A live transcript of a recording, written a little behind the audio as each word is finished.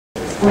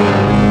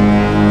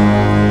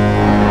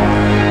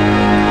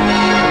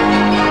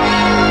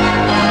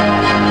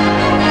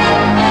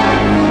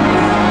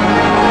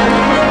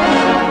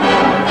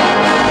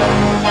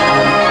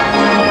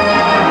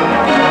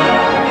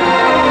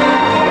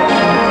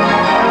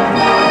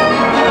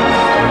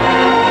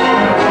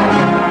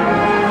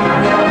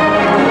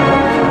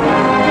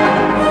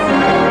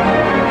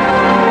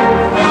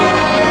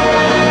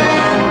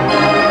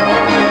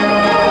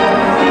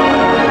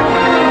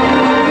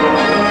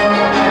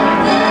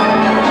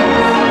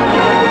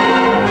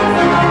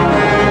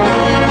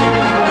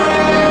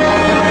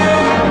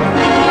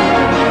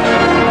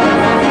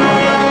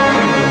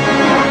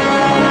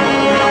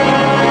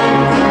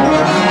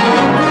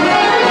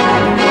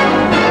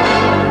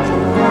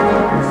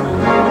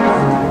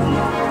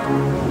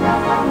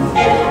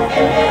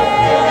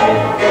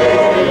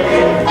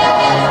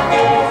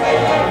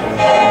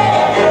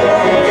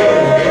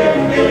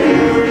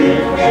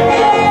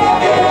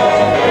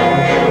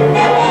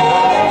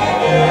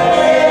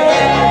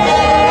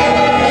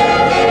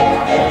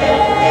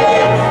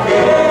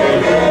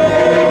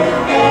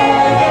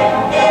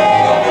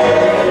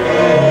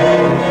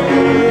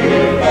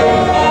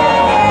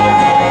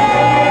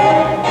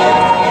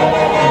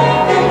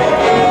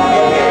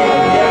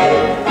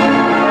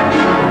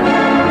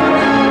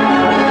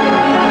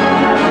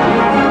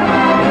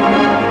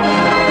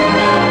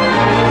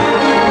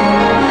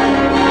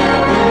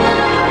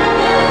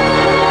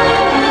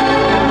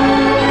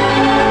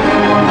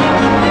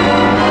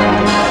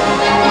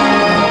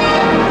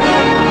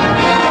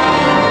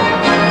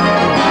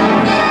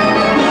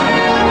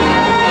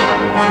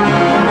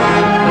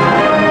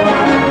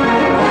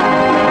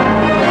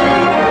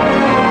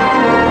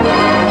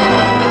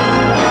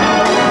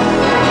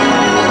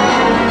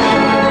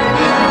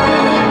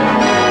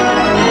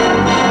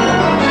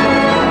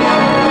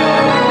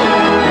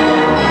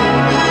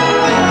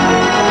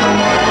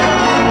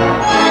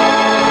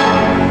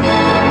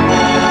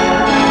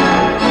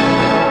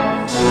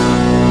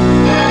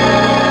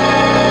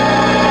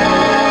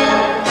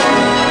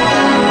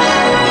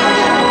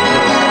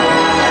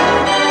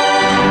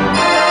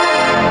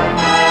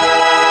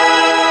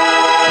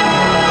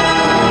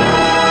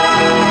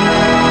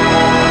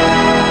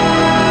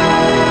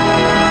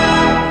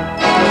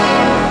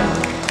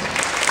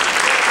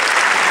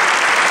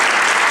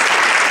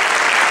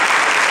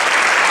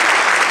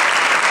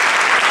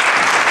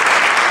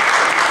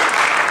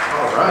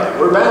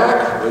We're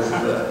back with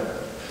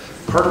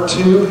part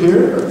 2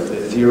 here of the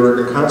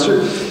Theater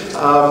concert.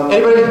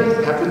 Anybody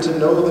happen to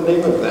know the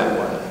name of that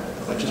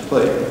one I just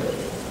played?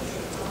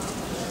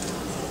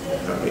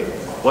 Okay.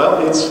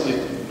 Well, it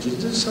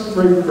just sounds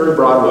very, very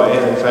Broadway,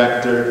 and in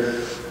fact,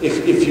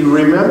 if you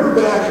remember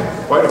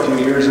back quite a few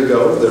years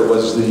ago, there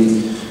was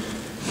the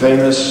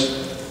famous,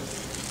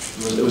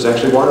 it was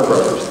actually Warner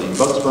Brothers, the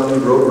Bugs Bunny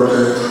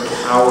Roadrunner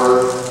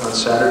Hour on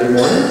Saturday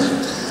mornings.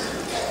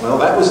 Well,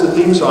 that was the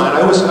theme song.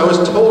 I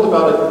was told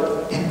about it.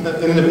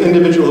 An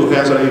individual who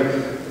has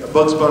a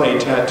Bugs Bunny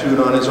tattooed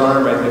on his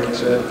arm, I think he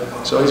said.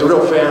 So he's a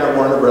real fan of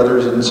Warner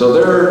Brothers, and so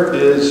there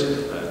is,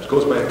 it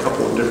goes by a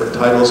couple of different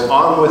titles,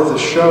 On With the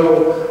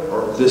Show,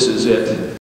 or This Is It.